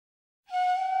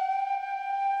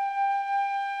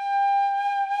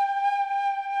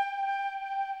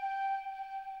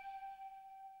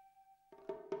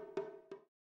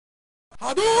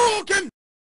Hadouken!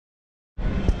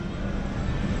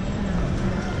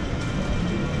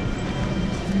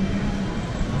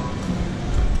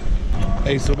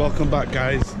 Hey, so welcome back,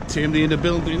 guys. TMD in the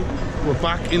building. We're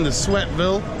back in the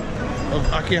Sweatville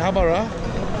of Akiba.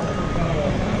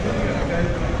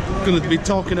 Going to be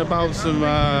talking about some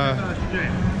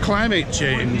climate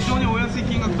change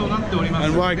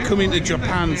and why coming to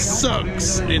Japan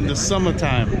sucks in the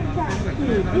summertime.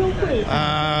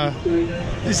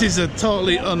 This is a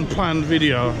totally unplanned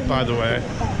video, by the way,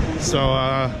 so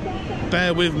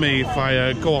bear with me if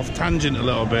I go off tangent a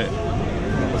little bit.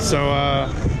 So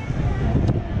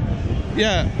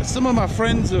yeah, some of my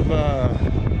friends have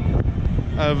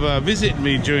visited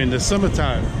me during the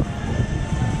summertime,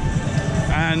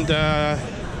 and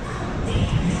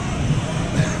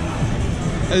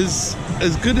as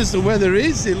good as the weather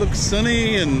is, it looks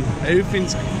sunny and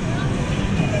everything's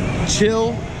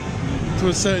chill to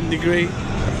a certain degree.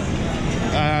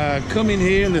 Coming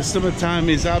here in the summertime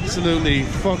is absolutely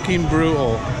fucking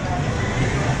brutal.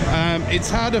 It's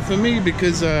harder for me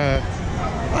because I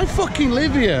fucking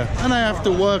live here and I have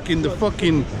to work in the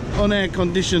fucking unair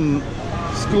conditioned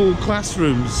school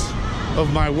classrooms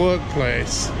of my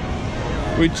workplace,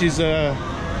 which is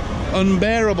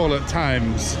unbearable at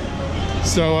times.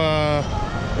 So well,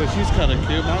 she's kind of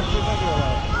cute, man.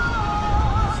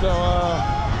 So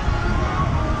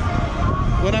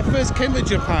when I first came to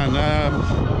Japan,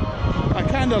 I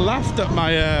kind of laughed at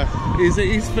my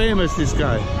he's famous, this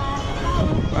guy.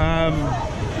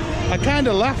 I kind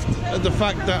of laughed at the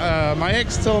fact that my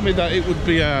ex told me that it would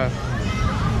be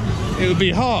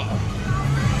hot,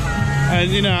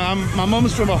 and you know, my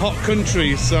mum's from a hot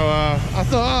country, so I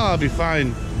thought, oh, I'll be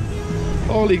fine.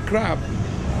 Holy crap!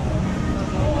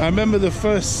 I remember the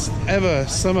first ever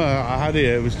summer I had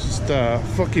here. It was just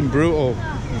fucking brutal.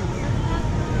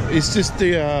 It's just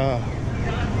the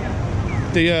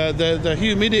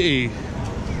humidity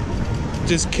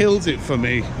just kills it for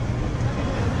me.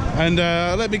 And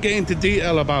let me get into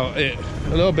detail about it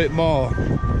a little bit more.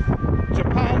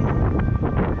 Japan,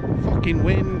 fucking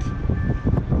wind,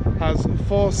 has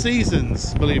 4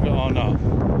 seasons, believe it or not.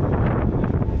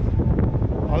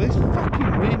 Oh, this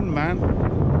fucking wind, man.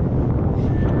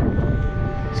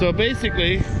 So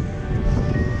basically,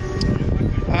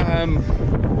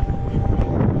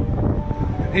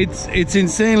 it's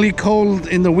insanely cold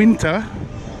in the winter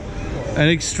and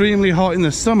extremely hot in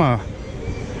the summer.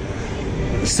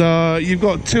 So you've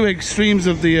got 2 extremes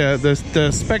of the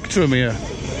spectrum here,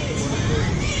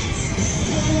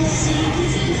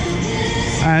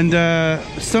 and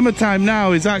summertime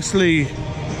now is actually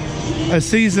a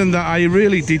season that I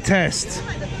really detest,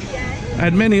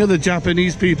 and many other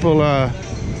Japanese people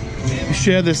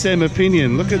share the same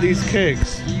opinion. Look at these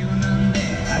cakes,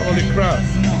 holy crap.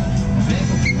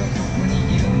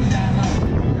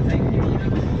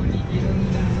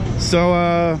 So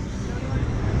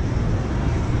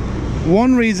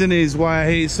one reason is why I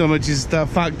hate it so much is the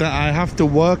fact that I have to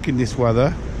work in this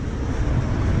weather.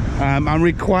 I'm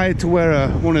required to wear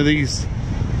one of these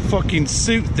fucking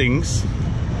suit things,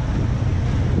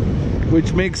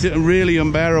 which makes it really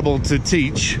unbearable to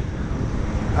teach.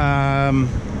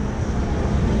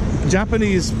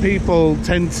 Japanese people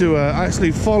tend to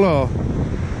actually follow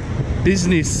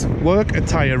business work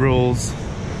attire rules,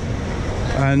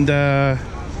 and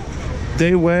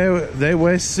they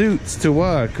wear suits to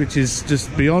work, which is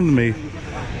just beyond me.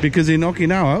 Because in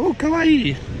Okinawa, oh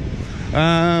kawaii,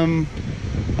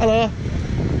 hello.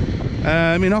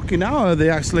 In Okinawa, they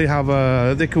actually have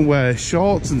they can wear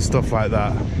shorts and stuff like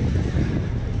that,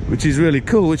 which is really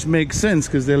cool. Which makes sense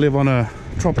because they live on a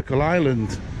tropical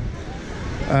island.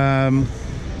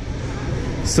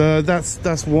 So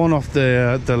that's one off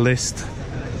the list.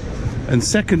 And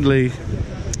secondly,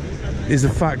 is the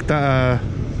fact that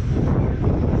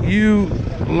you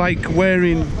like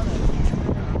wearing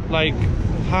like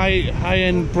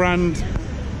high-end brand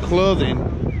clothing,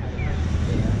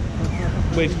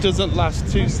 which doesn't last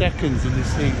 2 seconds in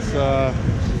this heat. So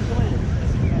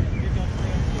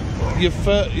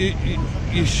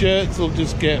your shirts will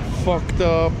just get fucked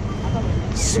up,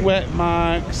 sweat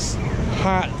marks,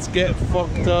 hats get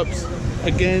fucked up,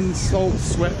 again salt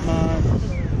sweat marks.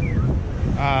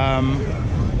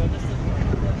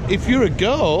 If you're a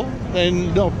girl,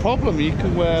 then no problem, you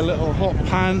can wear little hot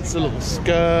pants, a little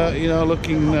skirt, you know,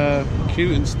 looking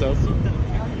cute and stuff.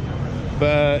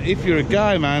 But if you're a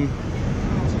guy, man,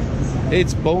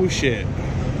 it's bullshit.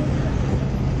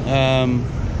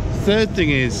 Third thing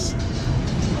is,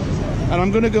 and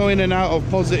I'm going to go in and out of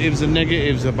positives and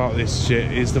negatives about this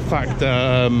shit, is the fact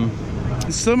that in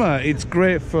summer it's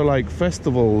great for like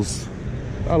festivals.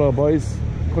 Hello boys,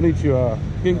 konnichiwa,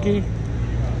 genki.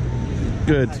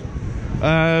 Good.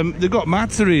 They've got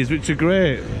matsuris, which are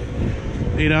great.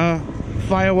 You know,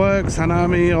 fireworks,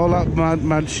 hanami, all that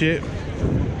mad shit.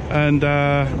 And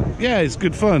yeah, it's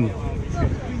good fun.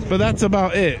 But that's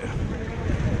about it.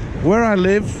 Where I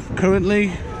live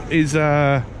currently is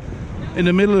in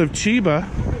the middle of Chiba.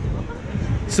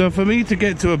 So for me to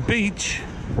get to a beach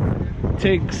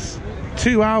takes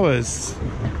 2 hours.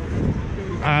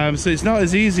 So it's not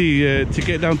as easy to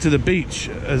get down to the beach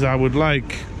as I would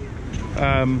like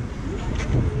to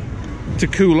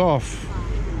cool off.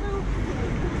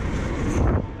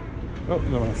 Oh,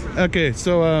 no. Okay,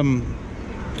 so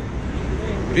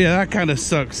yeah, that kind of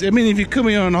sucks. I mean, if you're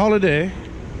coming on holiday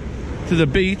to the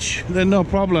beach, then no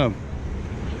problem.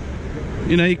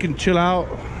 You know, you can chill out,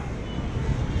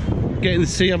 get in the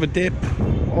sea, have a dip,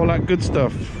 all that good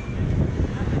stuff.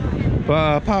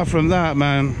 But apart from that,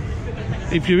 man,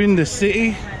 if you're in the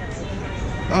city,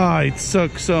 it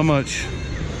sucks so much.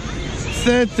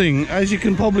 Third thing, as you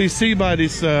can probably see by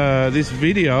this this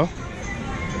video,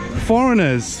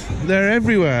 foreigners, they're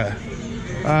everywhere.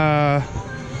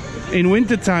 In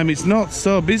wintertime, it's not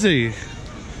so busy.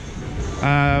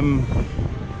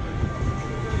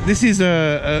 This is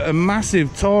a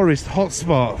massive tourist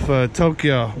hotspot for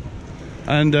Tokyo,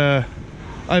 and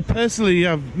I personally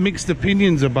have mixed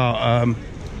opinions about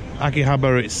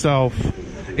Akiba itself.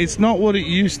 It's not what it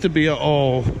used to be at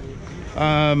all.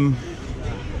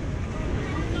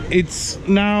 It's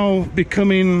now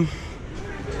becoming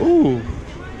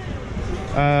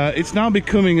it's now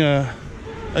becoming a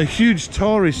huge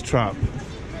tourist trap.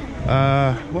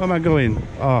 Where am I going?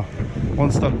 Oh,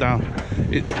 one stop down.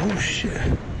 Oh shit.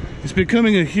 It's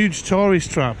becoming a huge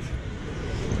tourist trap.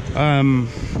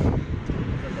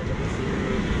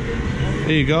 There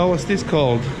you go. What's this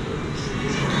called?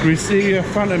 Griseia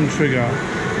Phantom Trigger.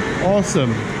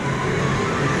 Awesome.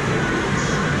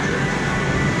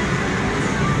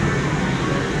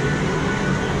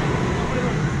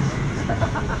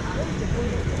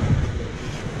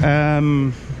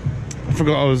 I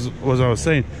forgot what I was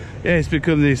saying. Yeah, it's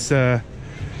become this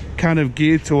kind of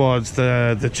geared towards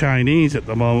the Chinese at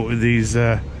the moment, with these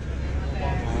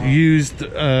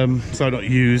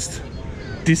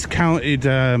discounted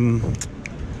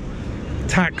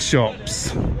tax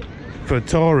shops for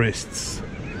tourists,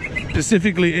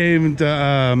 specifically aimed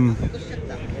at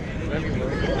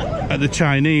the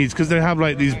Chinese, because they have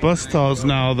like these bus tours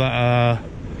now that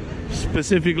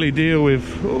specifically deal with.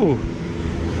 Oh,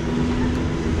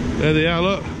 there they are,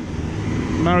 look,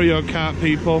 Mario Kart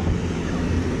people.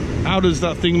 How does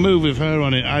that thing move with her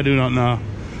on it? I do not know.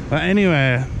 But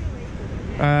anyway,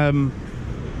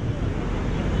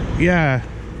 yeah,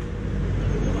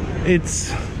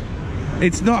 it's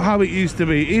not how it used to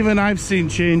be. Even I've seen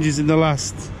changes in the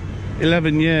last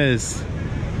 11 years.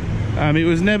 It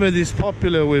was never this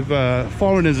popular with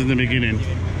foreigners in the beginning.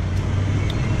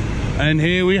 And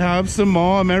here we have some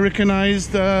more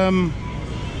Americanized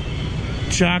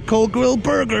charcoal grill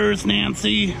burgers,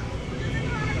 Nancy.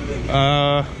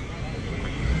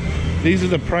 These are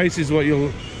the prices what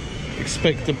you'll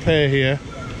expect to pay here.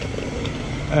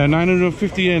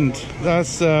 950 yen.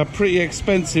 That's pretty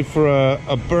expensive for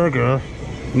a burger,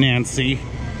 Nancy.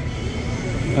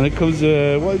 And it comes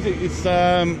what is it? It's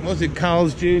what's it?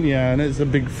 Carl's Jr. and it's a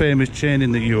big famous chain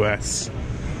in the US.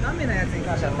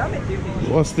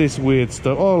 What's this weird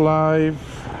stuff? Oh, live.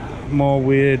 More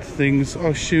weird things.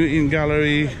 Oh, shooting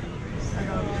gallery.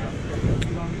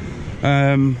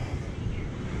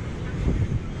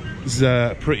 It's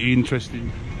a pretty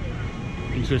interesting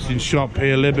shop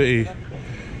here, Liberty.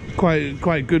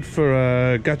 Quite good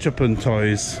for gachapon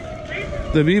toys.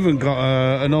 They've even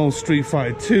got an old Street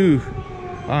Fighter 2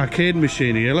 arcade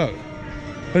machine here. Look,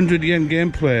 100 yen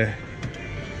gameplay,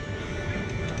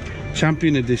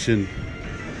 Champion Edition.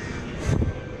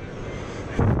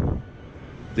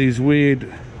 These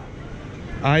weird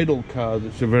idol cards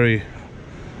which are very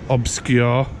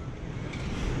obscure.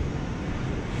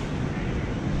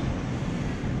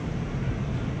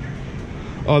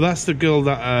 Oh, that's the girl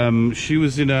that she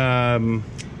was in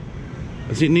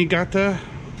is it Niigata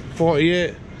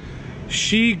 48?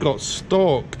 She got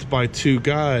stalked by two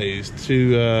guys,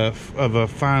 two of her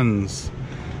fans,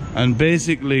 and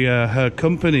basically her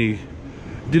company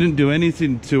didn't do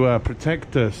anything to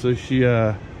protect her, so she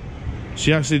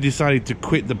actually decided to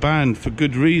quit the band for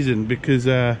good reason, because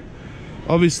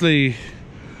obviously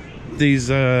these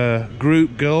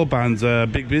group girl bands are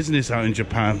big business out in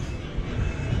Japan,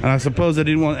 and I suppose they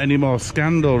didn't want any more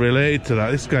scandal related to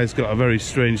that. This guy's got a very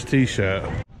strange t-shirt.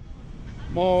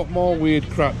 More weird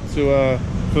crap to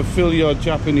fulfill your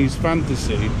Japanese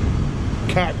fantasy.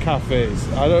 Cat cafes.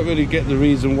 I don't really get the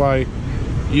reason why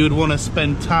you would want to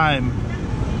spend time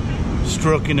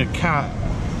stroking a cat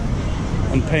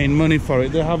and paying money for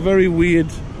it. They have very weird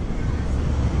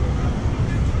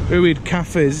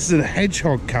cafes. This is a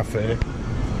hedgehog cafe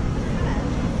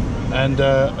and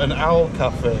an owl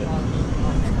cafe.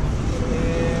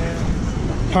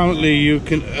 Apparently you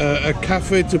can a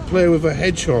cafe to play with a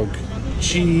hedgehog.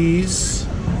 Cheese.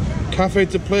 Cafe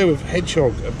to play with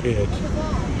hedgehog appeared.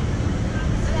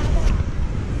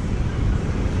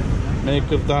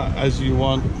 Make of that as you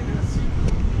want.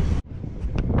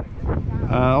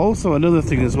 Also another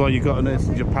thing as well you got to notice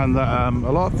in Japan, that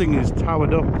a lot of things is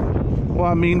towered up. What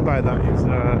I mean by that is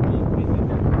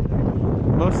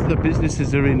most of the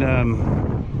businesses are in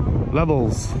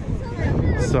levels.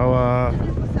 So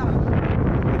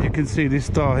as you can see, this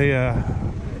store here,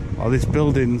 or this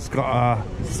building's got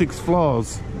 6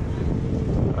 floors.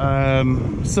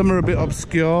 Some are a bit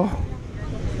obscure,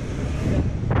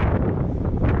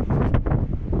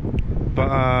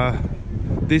 but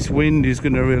this wind is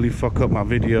going to really fuck up my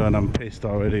video and I'm pissed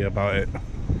already about it.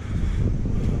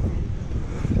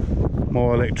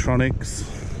 More electronics.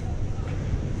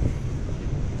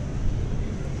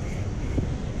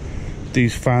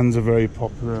 These fans are very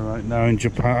popular right now in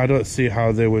Japan. I don't see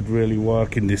how they would really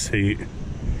work in this heat.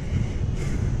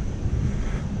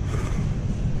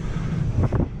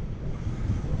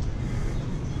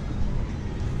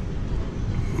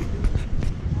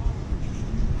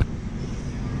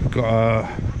 Got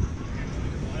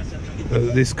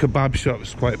this kebab shop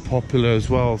is quite popular as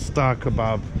well, Star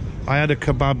Kebab. I had a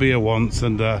kebab here once,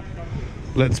 and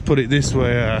let's put it this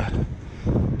way,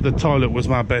 the toilet was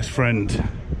my best friend.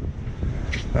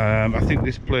 I think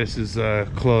this place is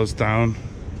closed down.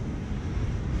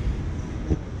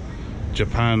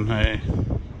 Japan, hey,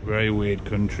 very weird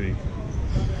country,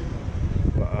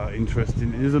 but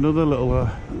interesting. Here's another little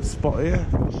spot here,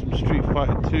 some Street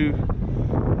Fighter 2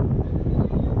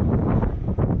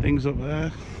 things up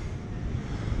there.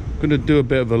 Gonna do a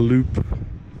bit of a loop.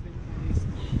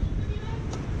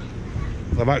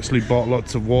 I've actually bought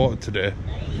lots of water today.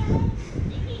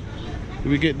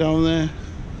 Can we get down there?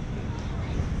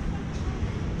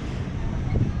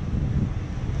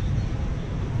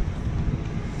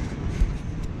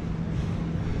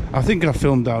 I think I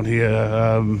filmed down here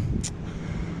a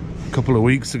couple of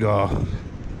weeks ago,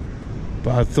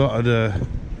 but I thought I'd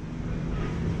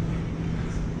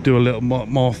do a little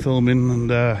more filming and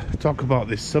talk about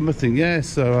this summer thing. Yeah,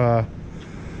 so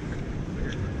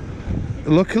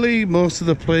luckily most of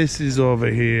the places over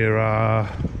here are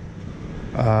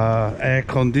air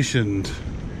conditioned,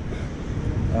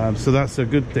 so that's a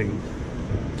good thing,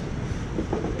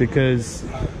 because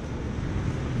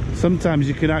sometimes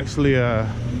you can actually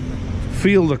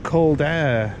feel the cold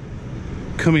air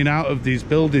coming out of these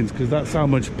buildings, because that's how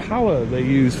much power they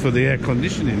use for the air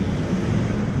conditioning.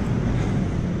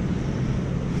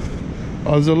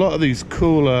 There's a lot of these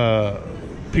cool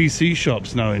PC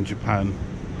shops now in Japan.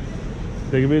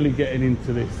 They're really getting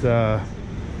into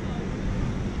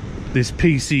this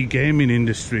PC gaming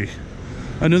industry.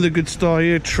 Another good store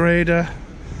here, Trader.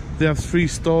 They have 3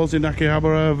 stores in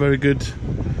Akiba, very good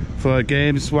for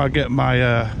games, where I get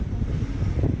my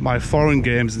my foreign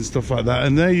games and stuff like that.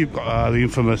 And there you've got the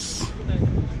infamous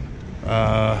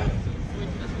Don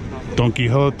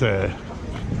Quixote.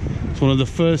 It's one of the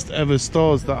first ever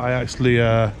stores that I actually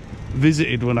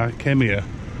visited when I came here.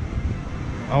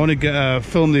 I want to get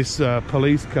film this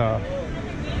police car.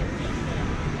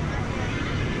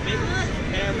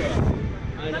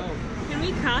 Can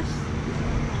we crash?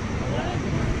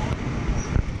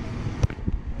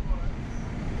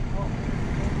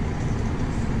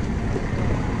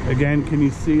 Again, can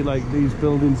you see like these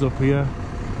buildings up here?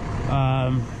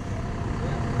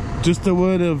 Just a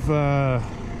word of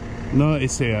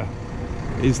notice here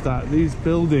is that these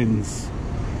buildings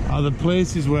are the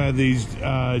places where these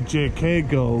JK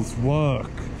girls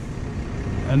work,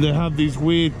 and they have these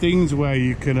weird things where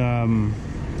you can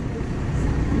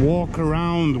walk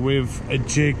around with a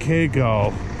JK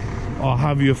girl or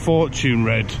have your fortune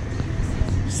read.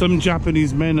 Some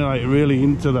Japanese men are like really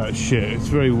into that shit. It's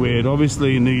very weird.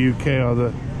 Obviously in the UK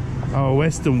or our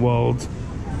Western world,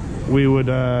 we would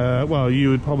well, you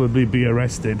would probably be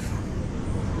arrested.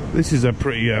 This is a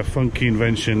pretty funky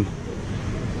invention.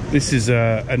 This is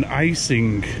an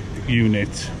icing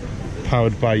unit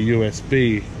powered by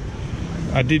USB.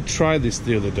 I did try this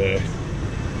the other day.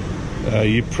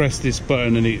 You press this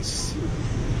button and it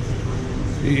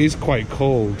is quite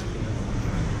cold.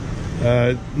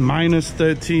 Minus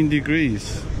 13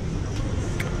 degrees.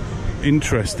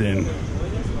 Interesting.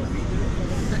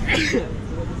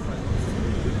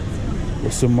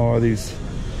 There's some more of these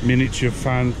miniature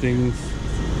fan things.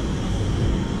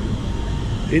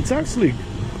 It's actually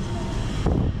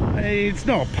It's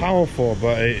not powerful,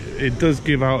 but it does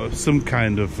give out some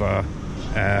kind of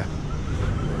air.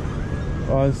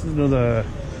 Oh, this is another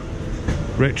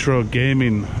retro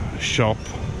gaming shop.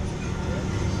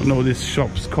 I don't know what this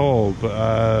shop's called,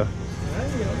 but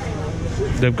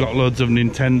they've got loads of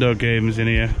Nintendo games in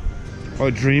here.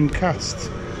 Or Dreamcast.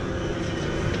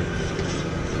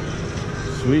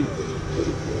 Sweet.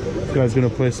 This guy's gonna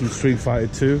play some Street Fighter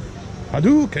 2.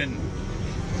 Hadouken!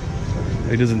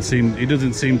 He doesn't seem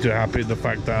too happy at the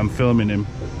fact that I'm filming him.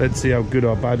 Let's see how good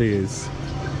or bad he is.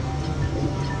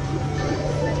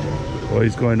 Oh,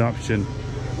 he's going option.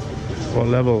 What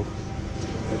level?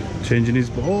 Changing his...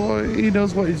 Oh, he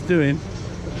knows what he's doing.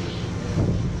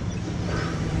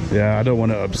 Yeah, I don't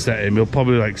want to upset him. He'll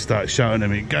probably like start shouting at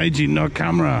me, Gaiji, no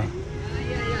camera.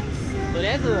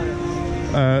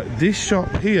 This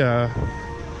shop here,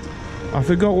 I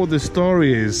forgot what the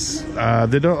story is.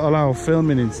 They don't allow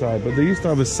filming inside, but they used to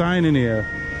have a sign in here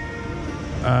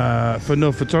for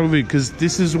no photography, because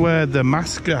this is where the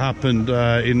massacre happened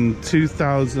in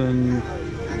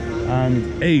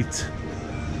 2008,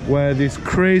 where this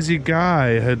crazy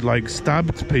guy had like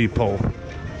stabbed people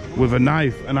with a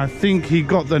knife, and I think he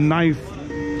got the knife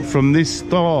from this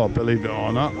store, believe it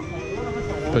or not.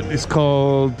 But it's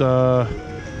called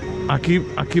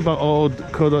Akiba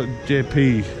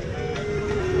 .jp.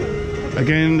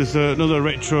 Again, there's another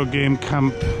retro game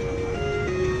camp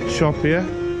shop here.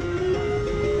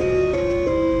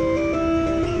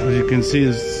 As you can see,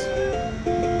 there's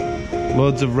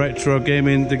loads of retro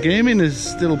gaming. The gaming is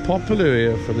still popular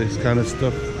here for this kind of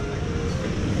stuff.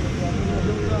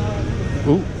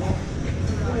 Ooh.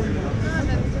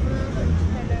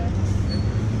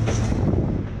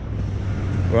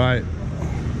 Right.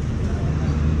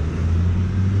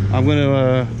 I'm going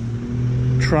to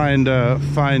try and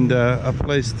find a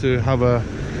place to have a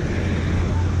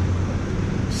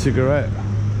cigarette.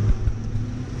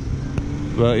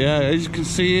 But yeah, as you can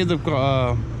see here, they've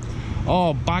got a...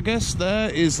 Oh, Bagus there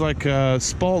is like a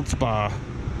sports bar.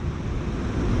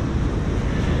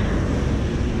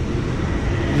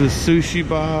 The sushi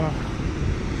bar.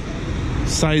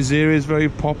 Saizeriya is very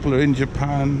popular in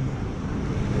Japan.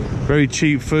 Very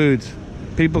cheap food.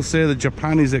 People say that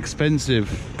Japan is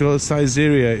expensive. Go to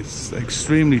Saizeriya, it's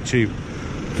extremely cheap.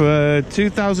 For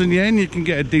 2,000 yen, you can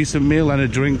get a decent meal and a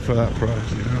drink for that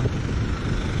price, you know.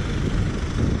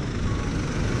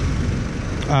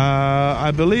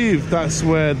 I believe that's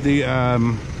where the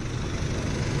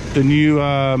new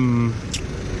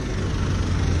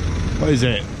what is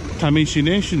it? Tamishi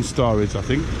Nation store is, I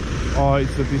think. Oh,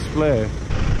 it's the display.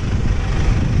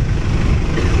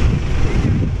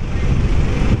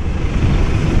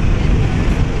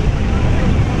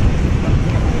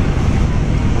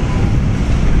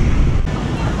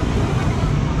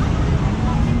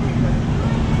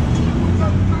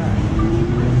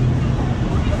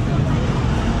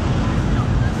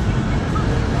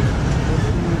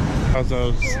 As I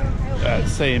was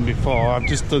saying before, I've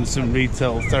just done some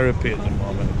retail therapy at the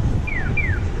moment.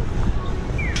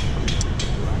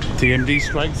 TMD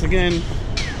strikes again.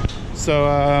 So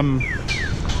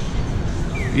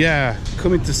yeah,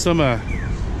 coming to summer.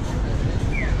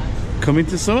 Coming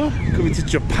to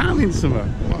Japan in summer.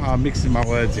 Wow, I'm mixing my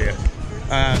words here.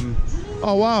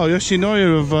 Oh wow,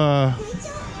 Yoshinoya have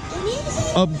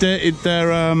updated their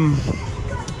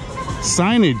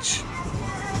signage.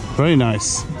 Very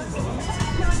nice.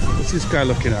 What's this guy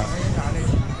looking at?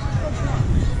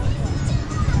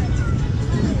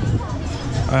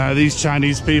 These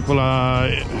Chinese people are...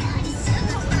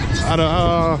 I don't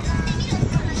know.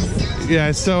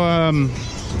 Yeah, so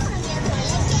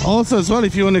also as well,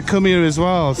 if you want to come here as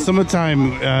well,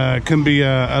 summertime can be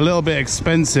a little bit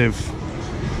expensive,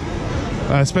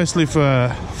 especially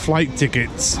for flight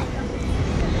tickets.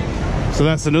 So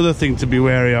that's another thing to be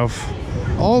wary of.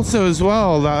 Also as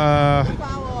well,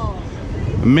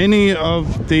 many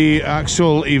of the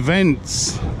actual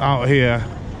events out here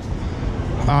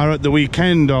are at the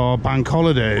weekend or bank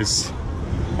holidays.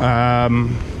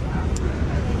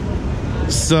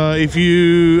 So if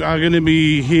you are going to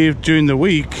be here during the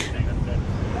week,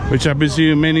 which I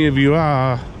presume many of you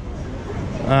are,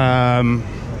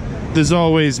 there's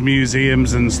always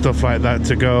museums and stuff like that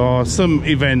to go, or some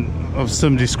event of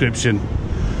some description.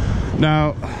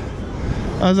 Now,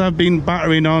 as I've been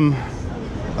battering on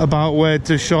about where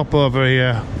to shop over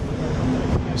here,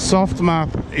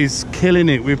 Softmap is killing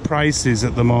it with prices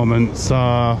at the moment.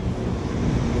 So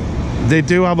they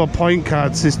do have a point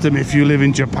card system if you live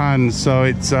in Japan, so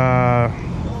it's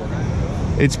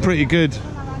pretty good.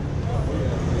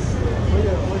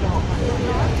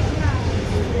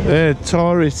 There are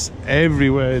tourists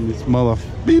everywhere in this mother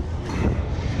beep.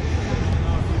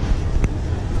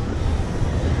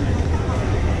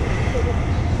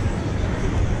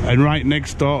 and right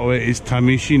next door to it is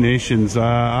Taimishi Nations.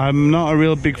 I'm not a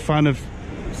real big fan of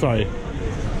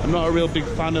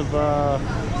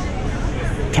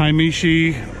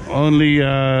Taimishi, only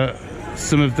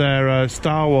some of their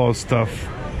Star Wars stuff.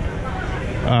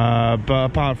 But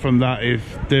apart from that,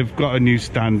 if they've got a new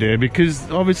stand here, because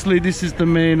obviously this is the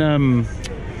main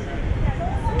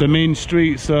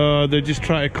street, so they just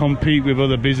try to compete with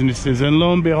other businesses, and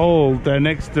lo and behold, they're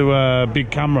next to a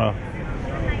big camera.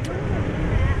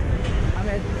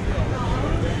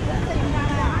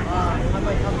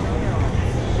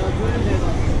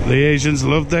 The Asians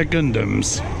love their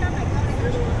Gundams.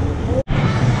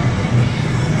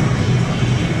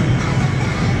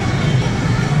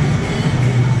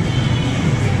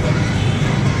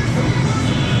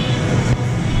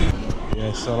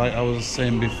 Yeah, so like I was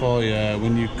saying before, yeah,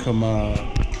 when you come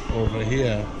over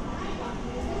here,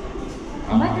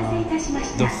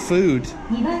 the food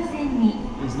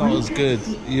is not as good.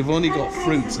 You've only got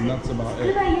fruits and that's about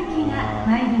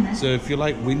it. So if you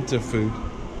like winter food,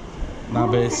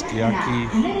 nabe, sukiyaki,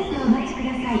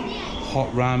 hot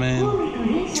ramen,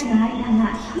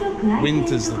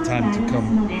 winter's the time to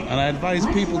come. And I advise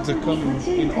people to come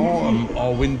in autumn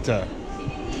or winter.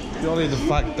 Purely the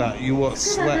fact that you won't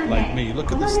sweat like me.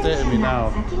 Look at the state of me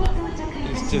now.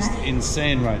 It's just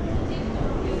insane right now.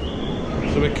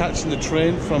 So we're catching the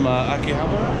train from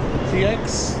Akiba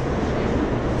TX.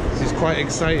 This is quite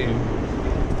exciting.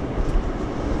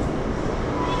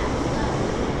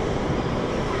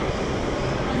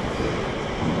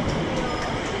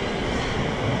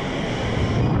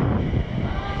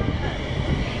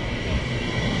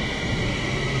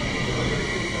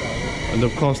 And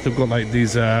of course they've got like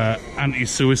these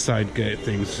anti-suicide gate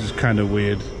things, which is kind of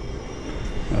weird.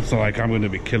 So like I'm going to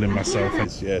be killing myself.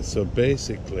 Yeah, so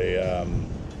basically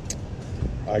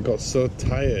I got so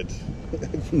tired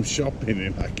from shopping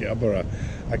in Akihabara,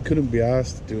 I couldn't be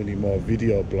asked to do any more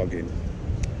video blogging.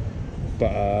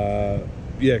 But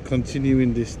yeah,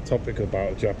 continuing this topic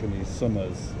about Japanese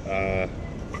summers,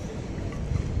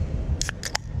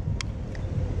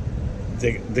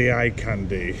 the eye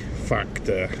candy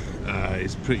factor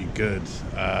is pretty good.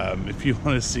 If you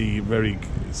want to see very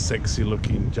sexy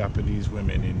looking Japanese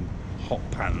women in hot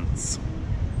pants,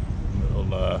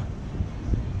 little I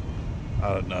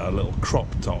don't know, little crop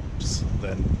tops,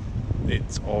 then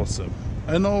it's awesome.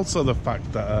 And also the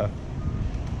fact that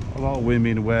a lot of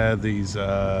women wear these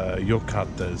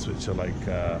yokatas, which are like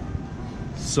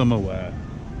summer wear,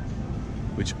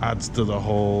 which adds to the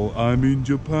whole I'm in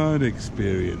Japan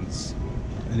experience.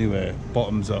 Anyway,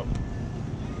 bottoms up.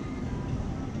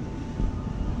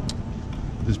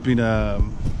 There's been a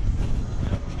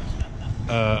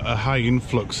high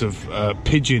influx of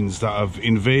pigeons that have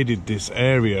invaded this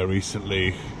area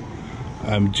recently,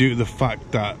 due to the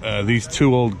fact that these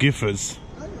two old giffers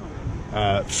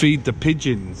feed the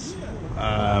pigeons,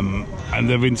 and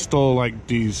they've installed like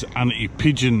these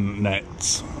anti-pigeon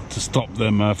nets to stop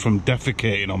them from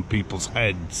defecating on people's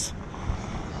heads.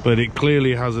 But it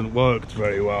clearly hasn't worked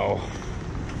very well.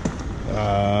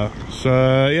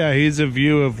 So yeah, here's a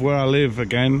view of where I live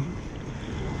again,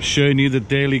 showing you the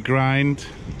daily grind.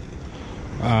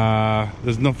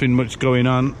 There's nothing much going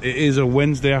on. It is a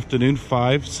Wednesday afternoon,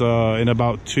 5, so in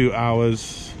about 2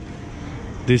 hours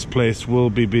this place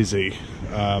will be busy.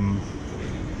 But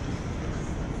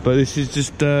this is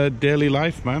just daily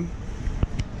life, man.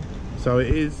 So it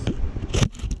is.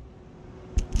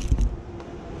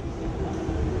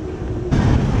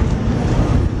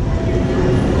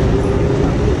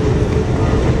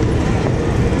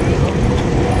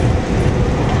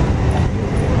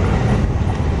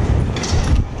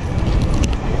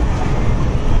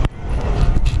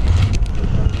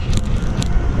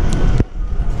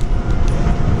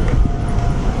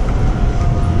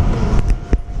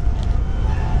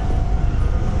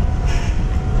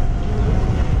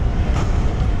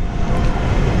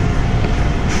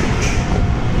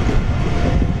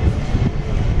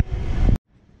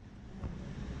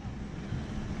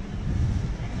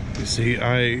 See,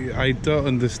 I don't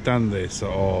understand this at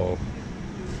all.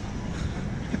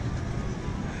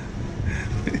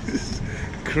 It's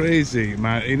crazy,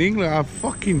 man. In England, I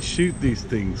fucking shoot these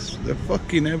things. They're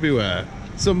fucking everywhere.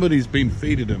 Somebody's been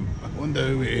feeding them. I wonder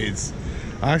who it is.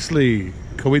 Actually,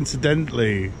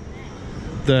 coincidentally,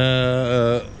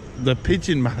 the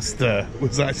pigeon master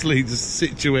was actually just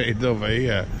situated over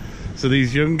here. So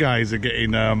these young guys are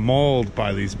getting mauled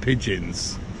by these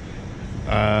pigeons.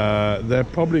 They're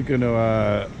probably going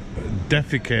to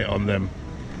defecate on them.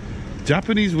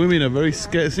 Japanese women are very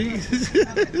scared. See,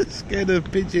 scared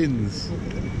of pigeons.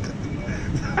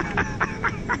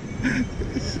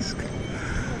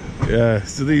 Yeah,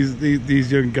 so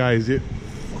these young guys,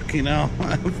 fucking hell,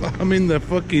 I'm in the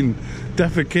fucking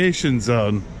defecation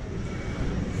zone.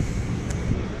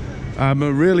 I'm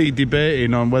really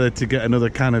debating on whether to get another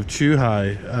can of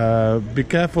Chuhai. Be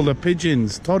careful of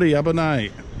pigeons. Tori, have a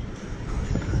night.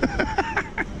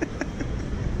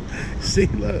 See,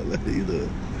 look.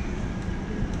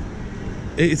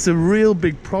 It's a real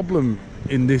big problem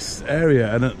in this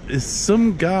area, and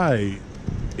some guy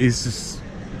is just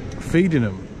feeding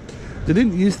them. There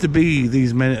didn't used to be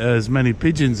as many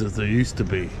pigeons as there used to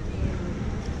be.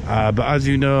 But as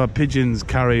you know, pigeons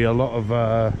carry a lot of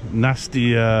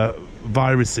nasty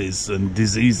viruses and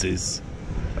diseases.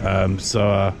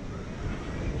 So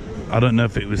I don't know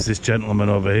if it was this gentleman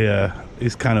over here.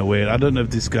 It's kind of weird. I don't know if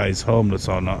this guy is homeless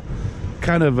or not. It's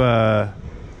kind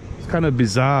of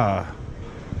bizarre.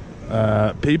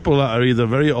 People that are either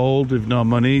very old with no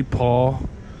money, poor,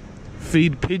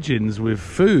 feed pigeons with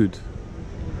food.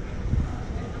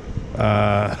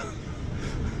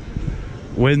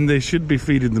 When they should be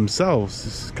feeding themselves.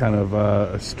 This is kind of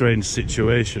a strange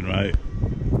situation, right?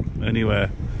 Anyway,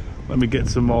 let me get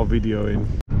some more video in.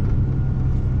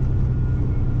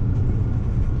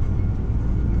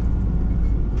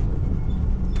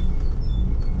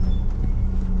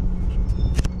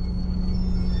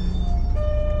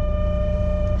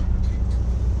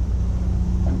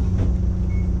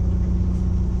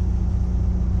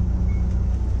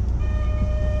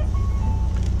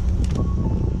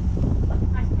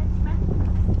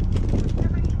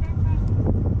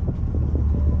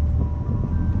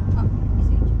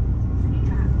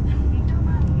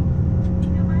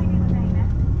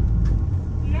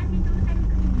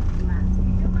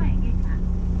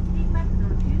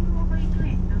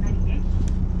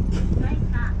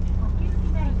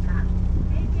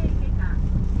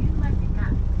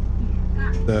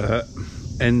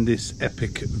 End this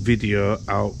epic video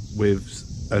out with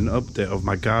an update of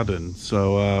my garden.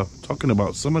 So talking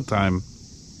about summertime,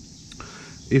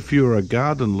 if you're a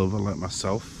garden lover like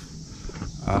myself,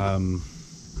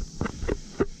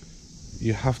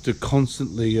 you have to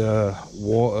constantly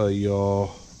water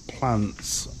your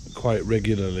plants quite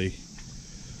regularly.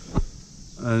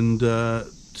 And to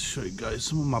show you guys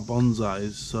some of my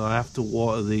bonsais, so I have to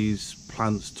water these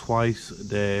plants twice a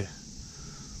day.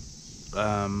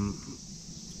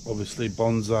 Obviously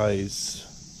bonsais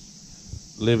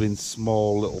live in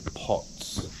small little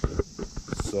pots,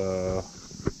 so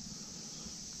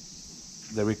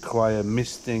they require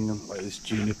misting, like this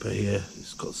juniper here.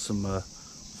 It's got some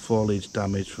foliage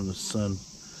damage from the sun.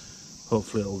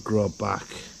 Hopefully it'll grow back.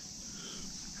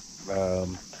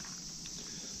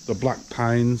 The black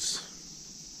pines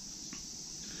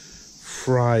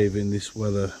thrive in this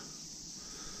weather,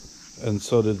 and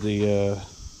so did the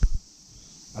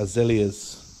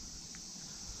azaleas.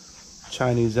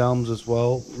 Chinese elms as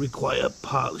well require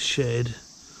part shade.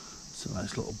 It's a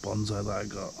nice little bonsai that I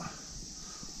got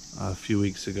a few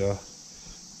weeks ago.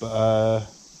 But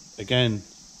again,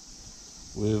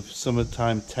 with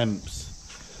summertime temps,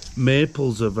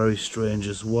 maples are very strange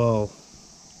as well.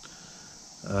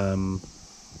 I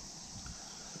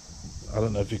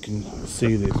don't know if you can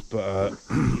see this, but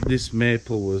this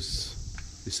maple this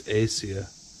Acacia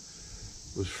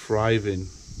was thriving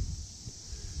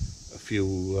a few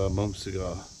months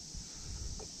ago.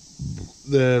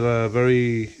 They're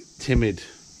very timid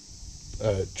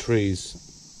trees,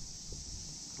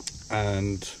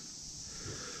 and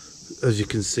as you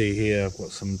can see here, I've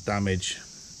got some damage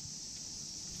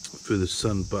through the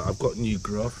sun, but I've got new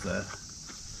growth there.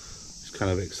 It's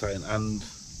kind of exciting, and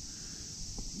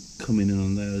coming in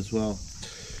on there as well.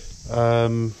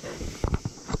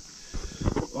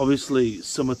 Obviously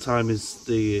summertime is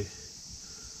the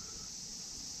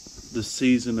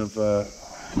season of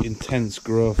intense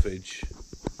growthage.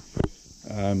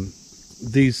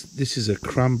 This is a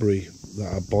cranberry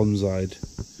that I bonsai'd.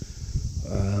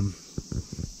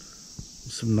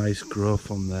 Some nice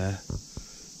growth on there.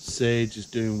 Sage is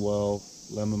doing well.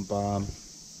 Lemon balm.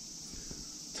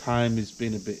 Thyme has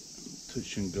been a bit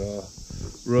touch and go.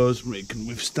 Rosemary can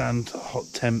withstand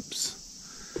hot temps.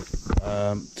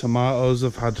 Tomatoes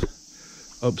have had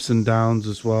ups and downs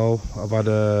as well. I've had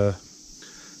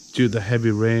due to the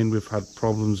heavy rain, we've had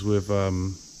problems with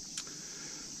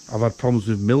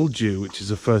mildew, which is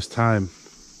the first time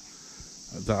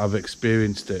that I've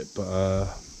experienced it.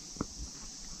 But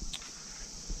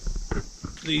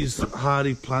these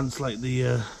hardy plants like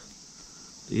the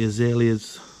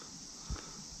azaleas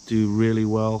do really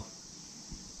well.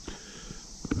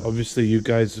 Obviously you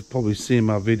guys have probably seen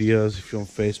my videos if you're on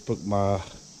Facebook. My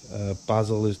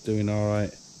basil is doing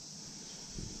alright.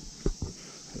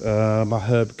 My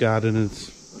herb garden is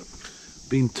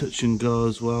been touch and go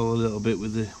as well a little bit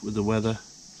with the weather.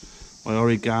 My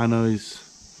oregano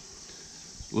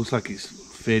looks like it's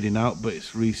fading out, but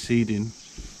it's reseeding.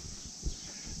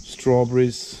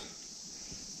 Strawberries,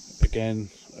 again,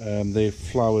 they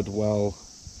flowered well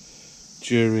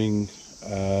during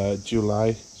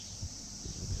July.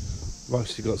 I've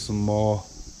actually got some more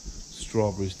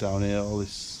strawberries down here, all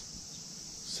this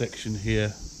section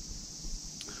here.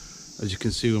 As you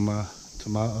can see with my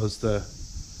tomatoes there,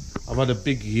 I've had a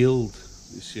big yield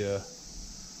this year.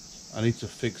 I need to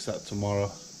fix that tomorrow,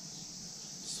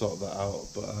 sort that out,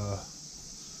 but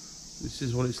this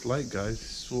is what it's like, guys.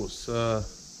 This is what it's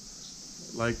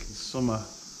like in summer.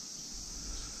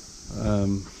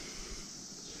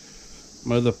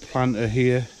 My other planter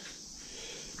here,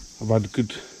 I've had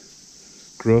good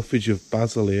growthage of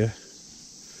basil here.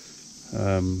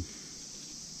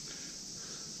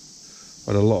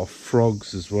 Had a lot of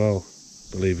frogs as well,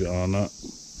 believe it or not.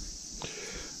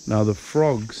 Now the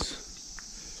frogs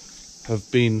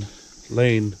have been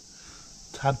laying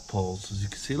tadpoles, as you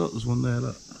can see. Look, there's one there,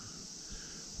 look.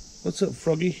 What's up,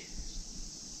 froggy?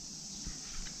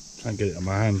 Try and get it in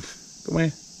my hand. Come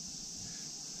here.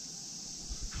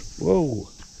 Whoa.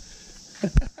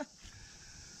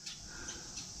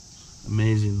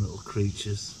 Amazing little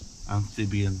creatures,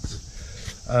 amphibians.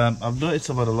 I've noticed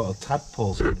I've had a lot of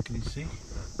tadpoles here, can you see?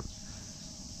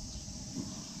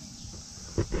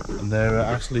 And they're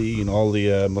actually eating all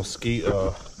the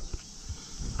mosquito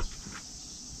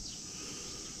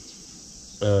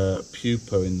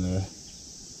pupa in there.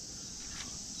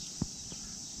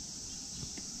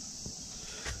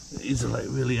 These are like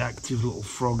really active little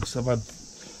frogs.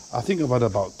 I think I've had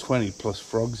about 20 plus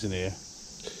frogs in here.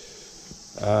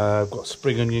 I've got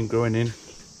spring onion growing in,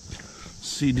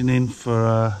 seeding in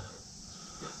for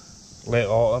late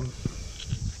autumn.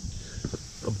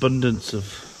 Abundance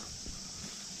of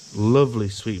lovely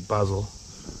sweet basil.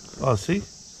 Oh, see?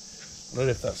 I don't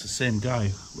know if that's the same guy.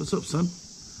 What's up, son?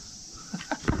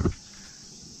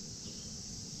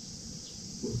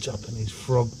 Little Japanese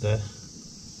frog there.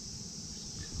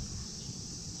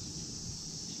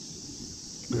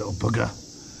 Little bugger.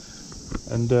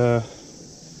 And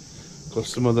got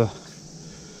some other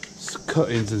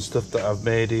cuttings and stuff that I've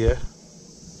made here.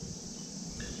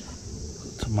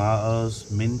 Tomatoes,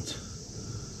 mint,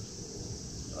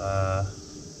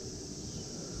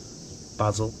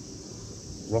 basil,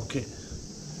 rocket,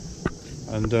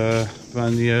 and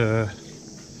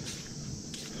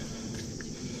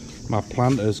my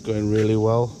planter's going really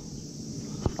well.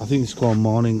 I think it's called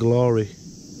Morning Glory.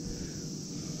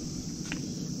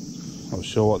 Not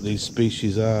sure what these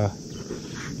species are,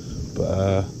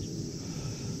 but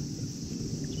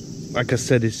like I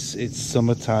said, it's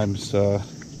summertime, so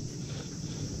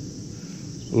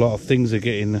a lot of things are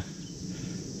getting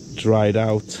dried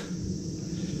out.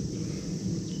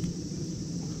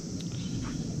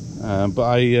 But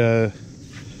I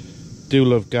do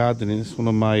love gardening. It's one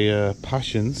of my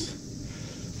passions.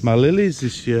 My lilies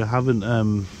this year haven't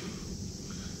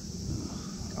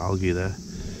algae there.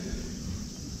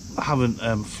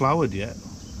 Haven't flowered yet.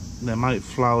 They might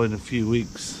flower in a few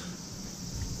weeks.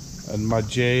 And my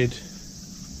jade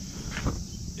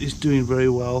is doing very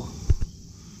well.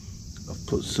 I've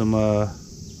put some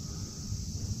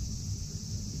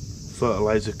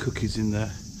fertilizer cookies in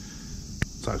there.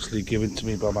 It's actually given to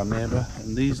me by my neighbour,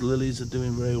 and these lilies are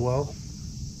doing very well.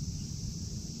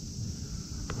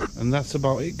 And that's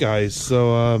about it, guys.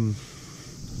 So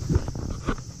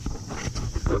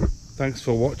thanks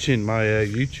for watching my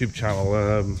YouTube channel.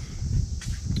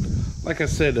 Like I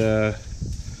said,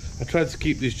 I tried to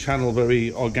keep this channel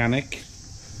very organic,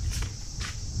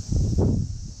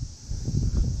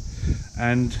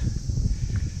 and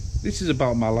this is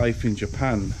about my life in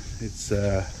Japan. It's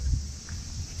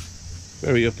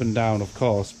very up and down, of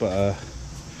course, but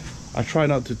I try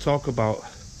not to talk about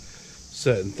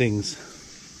certain things.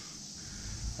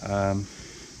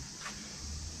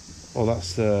 Oh,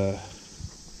 that's a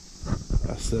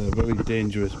very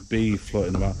dangerous bee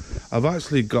floating about. I've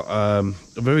actually got a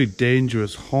very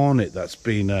dangerous hornet that's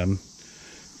been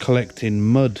collecting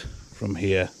mud from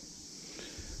here.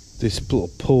 This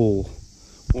little pool.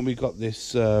 When we got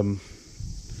this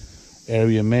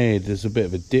area made, there's a bit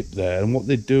of a dip there, and what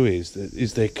they do is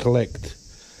they collect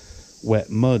wet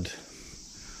mud.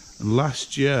 And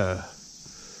last year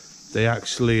they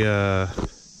actually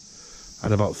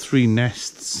had about 3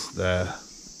 nests there.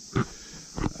 You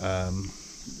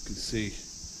can see,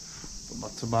 but my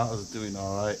tomatoes are doing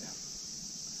all right.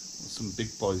 There's some big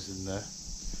boys in there.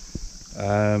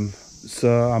 So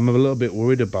I'm a little bit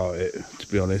worried about it, to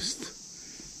be honest,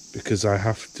 because I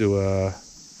have to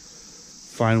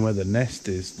find where the nest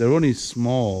is. They're only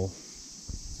small,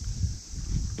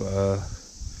 but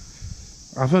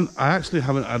I actually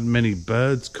haven't had many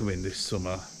birds come in this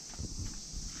summer.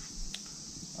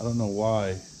 I don't know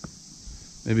why.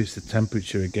 Maybe it's the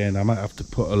temperature again. I might have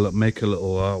to make a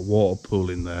little water pool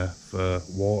in there for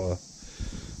water.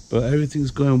 But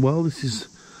everything's going well. This is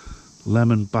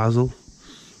lemon basil.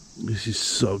 This is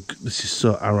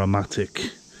so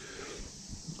aromatic.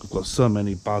 I've got so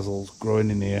many basils growing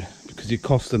in here because it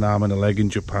costs an arm and a leg in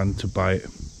Japan to buy it.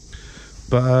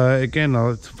 But again, I'd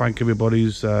like to thank everybody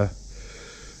who's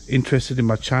interested in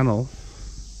my channel.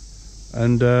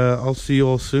 And I'll see you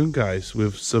all soon, guys,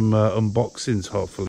 with some unboxings, hopefully.